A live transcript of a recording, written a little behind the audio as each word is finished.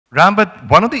Ram, but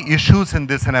one of the issues in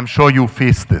this, and I'm sure you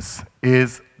face this,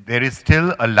 is there is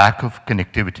still a lack of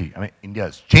connectivity. I mean, India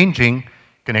is changing,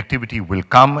 connectivity will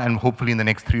come, and hopefully in the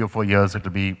next 3 or 4 years it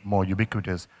will be more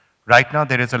ubiquitous. Right now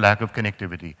there is a lack of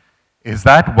connectivity. Is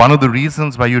that one of the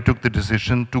reasons why you took the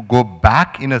decision to go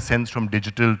back, in a sense, from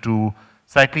digital to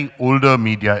slightly older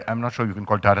media? I'm not sure you can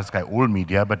call Tata Sky old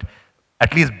media, but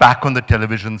at least back on the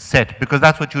television set, because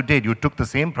that's what you did. You took the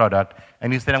same product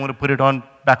and you said, I'm going to put it on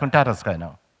back on Tata Sky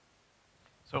now.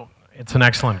 So it's an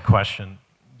excellent question.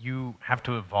 You have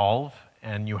to evolve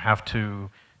and you have to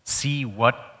see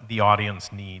what the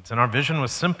audience needs. And our vision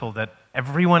was simple, that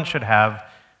everyone should have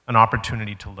an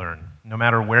opportunity to learn. No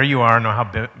matter where you are, no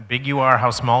how big you are, how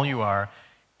small you are,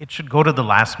 it should go to the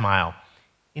last mile.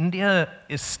 India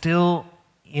is still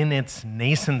in its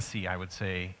nascency, I would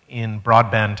say, in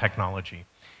broadband technology.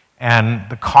 And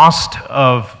the cost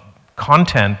of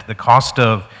content, the cost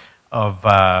of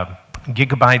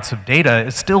gigabytes of data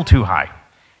is still too high.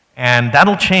 And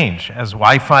that'll change as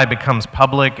Wi-Fi becomes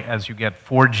public, as you get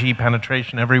 4G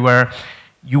penetration everywhere.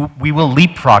 We will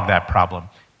leapfrog that problem.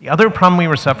 The other problem we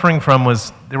were suffering from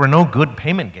was there were no good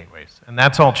payment gateways. And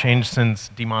that's all changed since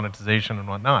demonetization and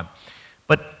whatnot.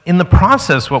 But in the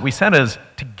process, what we said is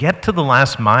to get to the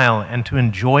last mile and to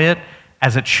enjoy it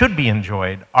as it should be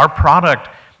enjoyed, our product,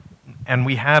 and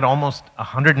we had almost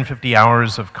 150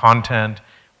 hours of content,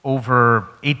 over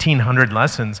 1,800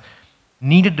 lessons,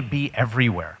 needed to be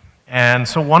everywhere. And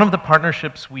so one of the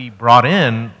partnerships we brought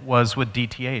in was with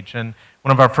DTH. And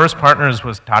one of our first partners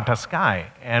was Tata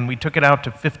Sky. And we took it out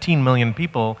to 15 million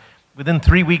people. Within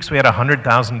 3 weeks, we had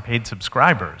 100,000 paid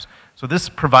subscribers. So this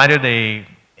provided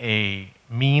a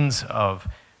means of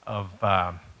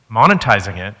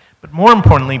monetizing it, but more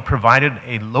importantly, provided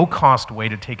a low-cost way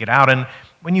to take it out. And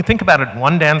when you think about it,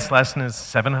 one dance lesson is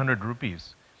 700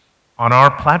 rupees. On our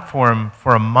platform,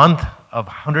 for a month of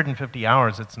 150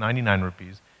 hours, it's 99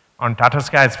 rupees. On Tata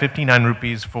Sky, it's 59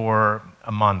 rupees for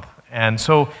a month. And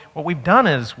so what we've done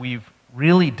is we've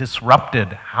really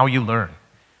disrupted how you learn.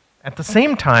 At the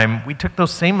same time, we took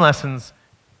those same lessons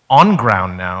on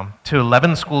ground now to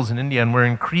 11 schools in India, and we're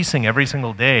increasing every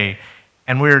single day.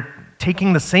 And we're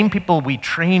taking the same people we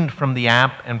trained from the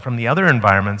app and from the other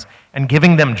environments and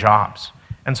giving them jobs.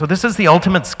 And so this is the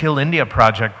ultimate Skill India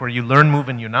project where you learn, move,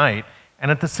 and unite.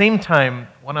 And at the same time,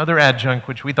 one other adjunct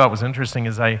which we thought was interesting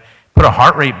is I put a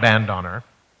heart rate band on her.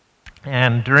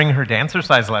 And during her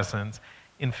dancercise lessons,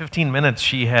 in 15 minutes,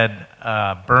 she had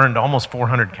burned almost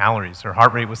 400 calories. Her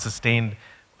heart rate was sustained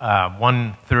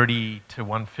 130 to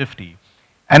 150.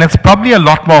 And it's probably a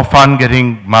lot more fun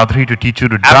getting Madhuri to teach you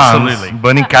to dance,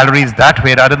 burning calories that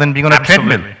way rather than being on a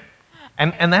treadmill.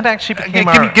 And that actually became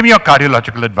give me your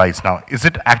cardiological advice now. Is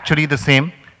it actually the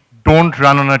same? Don't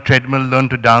run on a treadmill, learn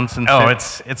to dance instead? Oh,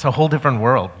 it's a whole different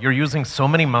world. You're using so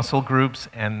many muscle groups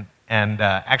and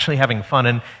actually having fun.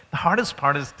 And the hardest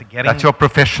part is to getting... That's your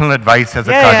professional advice as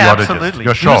a cardiologist. Yeah, absolutely.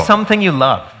 You're sure. Do something you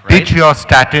love, right? Ditch your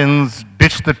statins,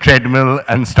 ditch the treadmill,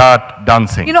 and start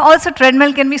dancing. You know, also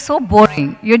treadmill can be so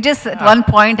boring. You're just at one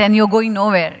point and you're going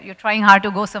nowhere. You're trying hard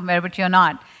to go somewhere, but you're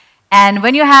not. And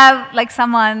when you have like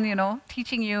someone, you know,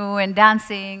 teaching you and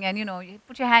dancing and, you know, you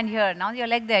put your hand here, now your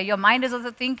leg there, your mind is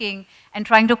also thinking and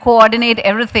trying to coordinate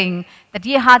everything, that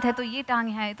ye haath hai to ye tang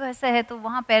hai, to aise hai to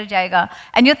wahan pair jayega.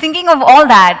 And you're thinking of all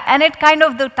that and it kind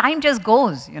of, the time just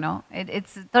goes, you know.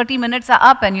 It's 30 minutes are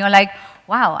up and you're like,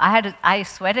 wow, I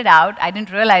sweated out, I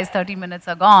didn't realize 30 minutes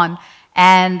are gone.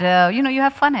 And, you know, you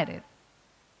have fun at it.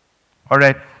 All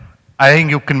right. I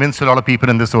think you've convinced a lot of people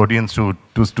in this audience to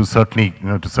certainly, you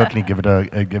know, give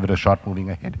it a shot moving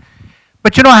ahead.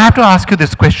 But you know, I have to ask you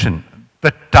this question: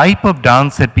 the type of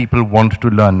dance that people want to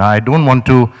learn. Now, I don't want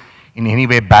to, in any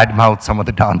way, badmouth some of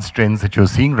the dance trends that you're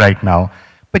seeing right now.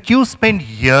 But you spent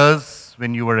years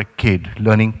when you were a kid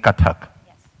learning Kathak,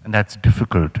 yes. And that's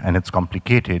difficult and it's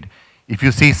complicated. If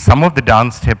you see some of the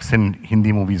dance steps in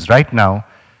Hindi movies right now,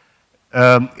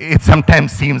 it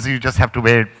sometimes seems you just have to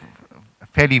wear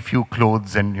fairly few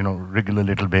clothes and, you know, wriggle a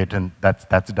little bit, and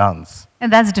that's dance.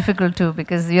 And that's difficult too,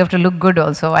 because you have to look good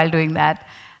also while doing that.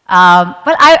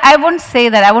 Well, I won't say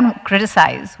that, I won't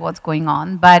criticize what's going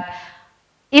on, but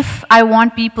if I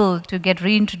want people to get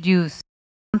reintroduced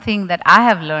to something that I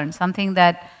have learned, something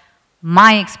that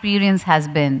my experience has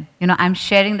been, you know, I'm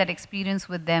sharing that experience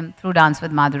with them through Dance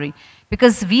with Madhuri,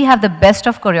 because we have the best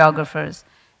of choreographers.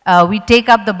 We take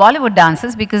up the Bollywood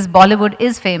dances because Bollywood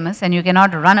is famous and you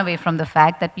cannot run away from the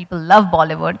fact that people love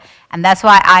Bollywood, and that's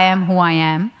why I am who I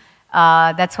am.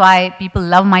 That's why people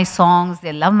love my songs,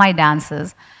 they love my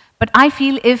dances. But I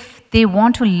feel if they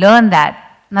want to learn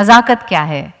that, nazakat kya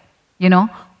hai, you know,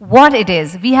 what it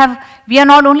is. We are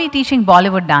not only teaching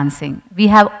Bollywood dancing, we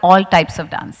have all types of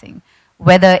dancing.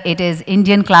 Whether it is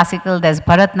Indian classical, there's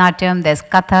Bharatnatyam, there's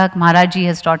Kathak, Maharaji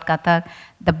has taught Kathak,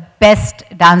 the best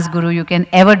dance guru you can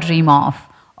ever dream of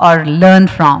or learn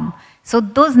from. So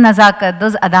those nazakat,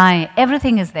 those adaएं,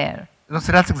 everything is there. No,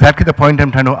 so that's exactly the point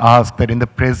I'm trying to ask, that in the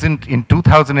present, in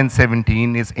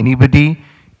 2017, is anybody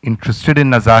interested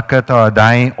in nazakat or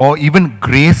adaएं, or even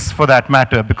grace for that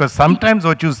matter? Because sometimes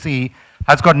what you see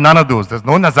has got none of those. There's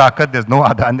no nazakat, there's no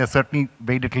ada, and there's certainly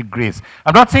very little grace.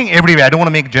 I'm not saying everywhere, I don't want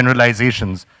to make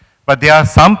generalizations, but there are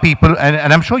some people,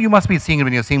 and I'm sure you must be seeing it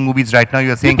when you're seeing movies right now,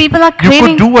 you're saying, people are you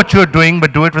craving, could do what you're doing,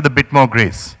 but do it with a bit more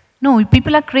grace. No,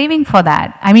 people are craving for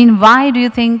that. I mean, why do you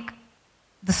think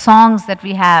the songs that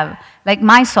we have, like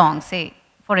my songs, say,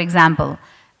 for example,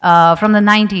 from the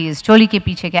 90s, Choli Ke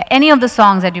Piche Kya, any of the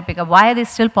songs that you pick up, why are they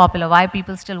still popular? Why are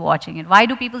people still watching it? Why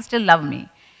do people still love me?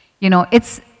 You know,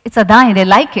 it's adaएं, they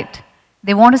like it.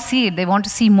 They want to see it, they want to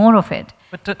see more of it.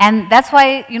 And that's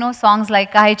why, you know, songs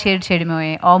like Kahe Chhed Chhed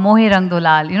Moe or Mohe Rang Do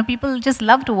Lal, you know, people just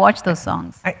love to watch those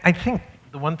songs. I think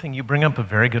the one thing, you bring up a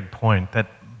very good point, that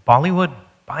Bollywood,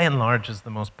 by and large, is the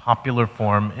most popular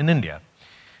form in India.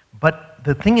 But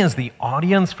the thing is, the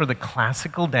audience for the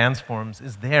classical dance forms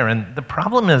is there, and the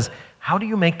problem is, how do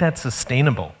you make that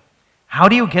sustainable? How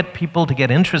do you get people to get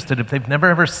interested if they've never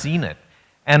ever seen it?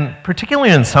 And particularly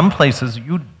in some places,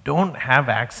 you don't have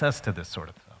access to this sort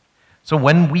of stuff. So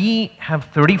when we have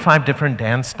 35 different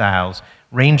dance styles,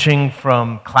 ranging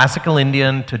from classical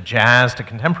Indian to jazz to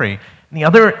contemporary, and the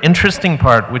other interesting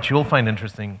part, which you'll find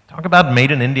interesting, talk about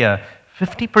made in India,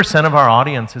 50% of our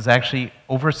audience is actually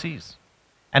overseas.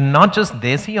 And not just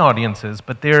Desi audiences,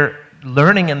 but they're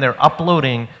learning and they're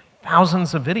uploading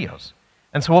thousands of videos.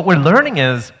 And so what we're learning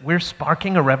is we're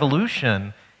sparking a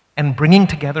revolution and bringing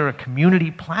together a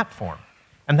community platform.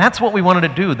 And that's what we wanted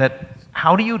to do, that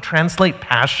how do you translate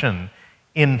passion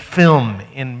in film,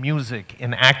 in music,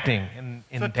 in acting, in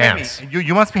dance? Tell me,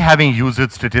 you must be having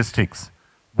used statistics.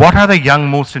 What are the young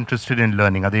most interested in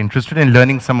learning? Are they interested in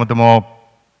learning some of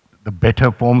the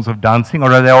better forms of dancing,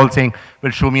 or are they all saying,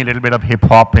 well, show me a little bit of hip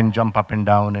hop and jump up and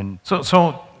down? And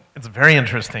So it's very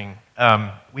interesting.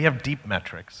 We have deep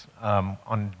metrics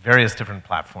on various different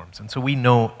platforms. And so we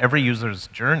know every user's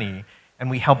journey, and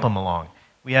we help them along.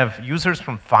 We have users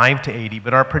from 5 to 80,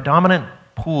 but our predominant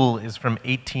pool is from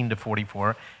 18 to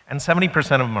 44, and 70%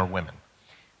 of them are women.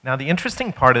 Now, the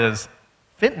interesting part is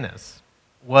fitness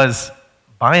was,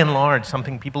 by and large,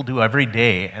 something people do every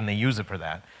day, and they use it for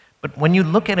that. But when you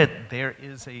look at it, there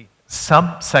is a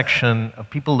subsection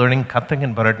of people learning Kathak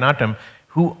and Bharatnatyam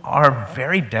who are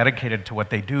very dedicated to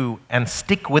what they do and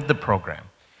stick with the program.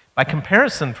 By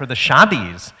comparison, for the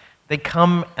shadis, they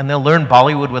come and they'll learn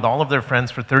Bollywood with all of their friends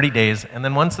for 30 days, and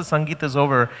then once the Sangeet is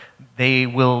over, they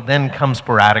will then come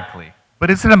sporadically. But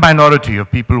is it a minority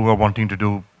of people who are wanting to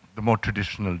do the more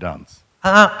traditional dance?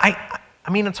 I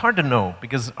mean, it's hard to know,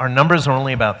 because our numbers are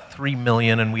only about 3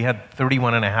 million, and we had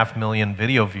 31.5 million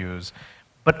video views.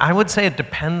 But I would say it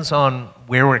depends on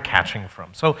where we're catching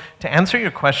from. So to answer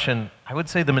your question, I would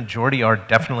say the majority are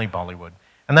definitely Bollywood,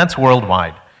 and that's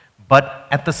worldwide. But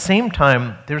at the same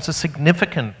time, there's a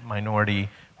significant minority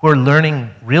who are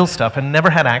learning real stuff and never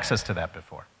had access to that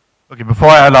before. Okay, before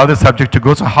I allow this subject to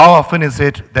go, so how often is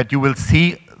it that you will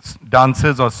see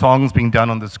dances or songs being done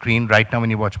on the screen right now when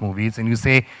you watch movies, and you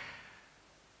say,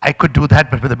 I could do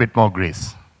that, but with a bit more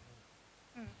grace?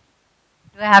 Do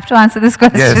I have to answer this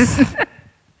question? Yes.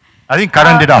 I think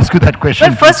Karan did ask you that question.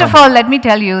 Well, first of all, let me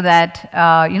tell you that,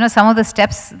 you know, some of the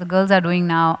steps the girls are doing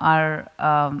now are,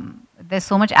 there's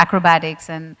so much acrobatics,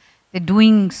 and they're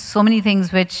doing so many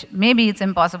things which maybe it's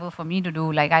impossible for me to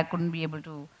do. Like, I couldn't be able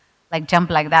to like jump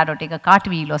like that or take a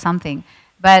cartwheel or something.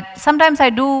 But sometimes I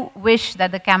do wish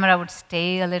that the camera would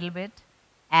stay a little bit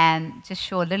and just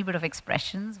show a little bit of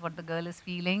expressions, what the girl is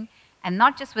feeling, and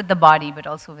not just with the body, but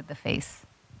also with the face.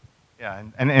 Yeah,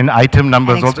 and item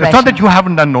numbers also. It's not that you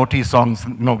haven't done naughty songs,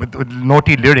 you know, with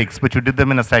naughty lyrics, but you did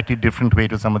them in a slightly different way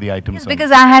to some of the item songs.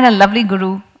 Because I had a lovely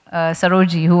guru,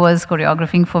 Saroji, who was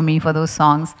choreographing for me for those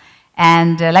songs.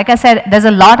 And like I said, there's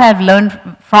a lot I've learned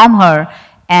from her,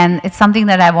 and it's something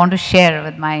that I want to share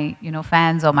with my, you know,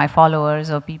 fans or my followers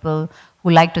or people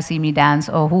who like to see me dance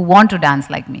or who want to dance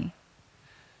like me.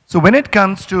 So when it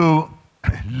comes to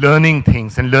learning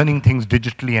things and learning things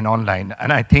digitally and online,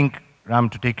 and I think, Ram,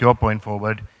 to take your point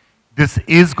forward, this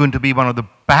is going to be one of the,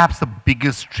 perhaps the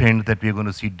biggest trend that we're going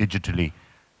to see digitally.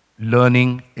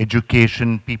 Learning,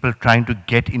 education, people trying to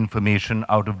get information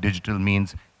out of digital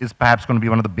means is perhaps going to be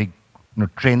one of the big, you know,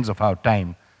 trends of our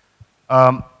time.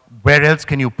 Where else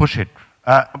can you push it?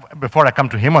 Before I come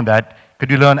to him on that, could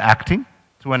you learn acting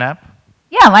through an app?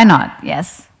 Yeah, why not?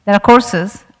 Yes. There are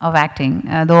courses of acting,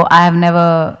 though I have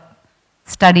never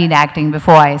studied acting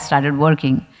before I started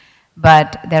working.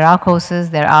 But there are courses,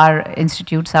 there are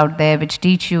institutes out there which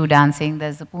teach you dancing.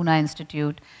 There's the Pune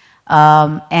Institute.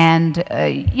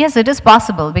 Yes, it is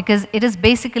possible because it is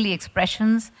basically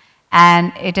expressions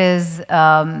and it is,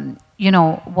 you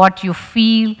know, what you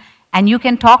feel, and you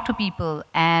can talk to people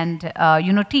and,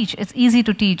 you know, teach. It's easy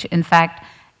to teach, in fact,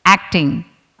 acting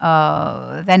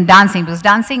than dancing, because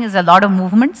dancing is a lot of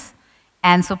movements,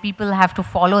 and so people have to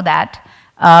follow that.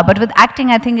 But with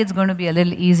acting, I think it's going to be a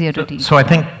little easier to teach. So I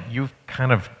think you've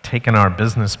kind of taken our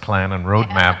business plan and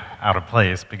roadmap out of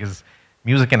place, because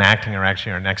music and acting are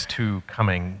actually our next two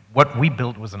coming. What we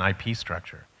built was an IP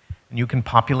structure, and you can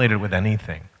populate it with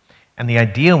anything. And the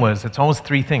idea was, it's always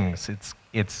three things.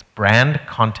 It's brand,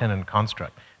 content, and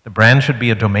construct. The brand should be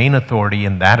a domain authority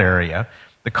in that area.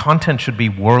 The content should be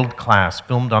world-class,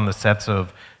 filmed on the sets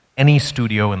of any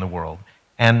studio in the world.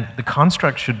 And the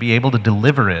construct should be able to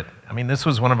deliver it. I mean, this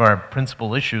was one of our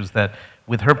principal issues, that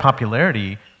with her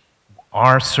popularity,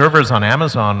 our servers on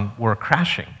Amazon were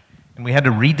crashing. And we had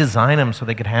to redesign them so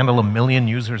they could handle 1 million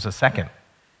users a second.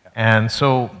 And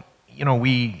so, you know,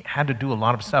 we had to do a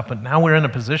lot of stuff, but now we're in a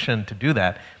position to do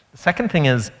that. The second thing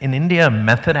is, in India,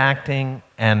 method acting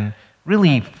and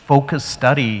really focused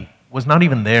study was not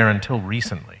even there until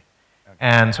recently.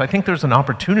 And so I think there's an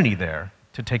opportunity there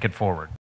to take it forward.